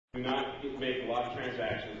do not make a lot of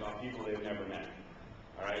transactions on people they've never met.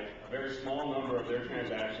 All right? A very small number of their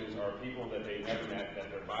transactions are people that they've never met,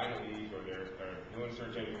 that they're buying leads or they're doing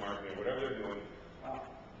search engine marketing, whatever they're doing.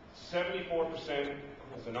 74%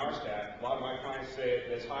 is in our stat. A lot of my clients say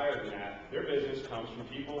it's higher than that. Their business comes from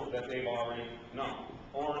people that they've already known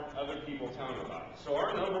or other people telling them about it. So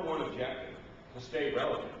our number one objective to stay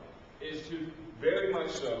relevant is to very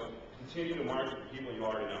much so continue to market to people you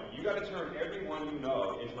already know. You got to turn everyone you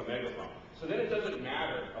know into a megaphone. So then it doesn't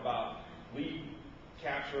matter about lead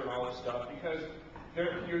capture and all this stuff because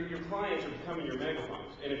your clients are becoming your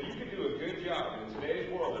megaphones. And if you could do a good job in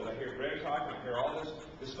today's world, as I hear Greg talking, I hear all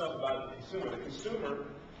this stuff about the consumer,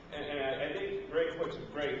 and I think Greg puts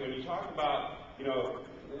it great when you talk about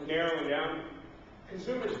narrowing down.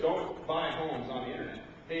 Consumers don't buy homes on the internet;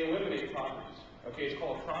 they eliminate properties. Okay, it's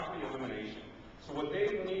called property elimination. So what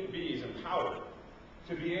they need to be is empowered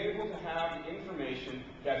to be able to have the information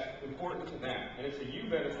that's important to them, and it's a you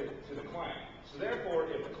benefit to the client. So therefore,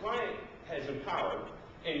 if the client has empowered,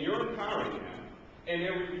 and you're empowering them, and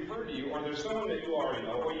they're referred to you, or there's someone that you already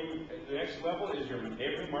know, or the next level is your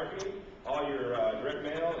neighborhood marketing, all your direct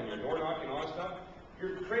mail and your door knocking and all that stuff,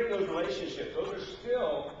 you're creating those relationships. Those are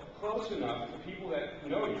still close enough to people that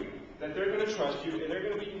know you, that they're going to trust you, and they're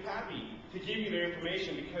going to be happy to give you their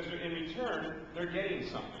information because in return, they're getting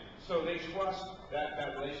something. So they trust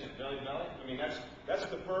that relationship. Belly to belly? I mean, that's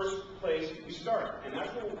the first place we start. And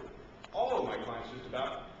that's what all of my clients are just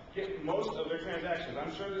about, get most of their transactions.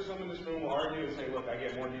 I'm sure that some in this room will argue and say, look, I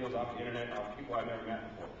get more deals off the internet, off people I've never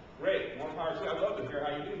met before. Great, more power to you. I'd love to hear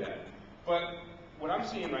how you do that. But what I'm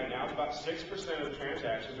seeing right now is about 6% of the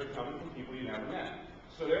transactions are coming from people you never met.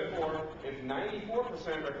 So therefore, if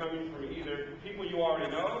 94% are coming from either people you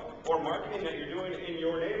already know or marketing that you're doing in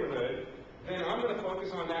your neighborhood, then I'm going to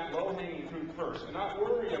focus on that low-hanging fruit first and not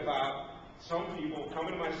worry about some people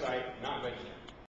coming to my site not registering.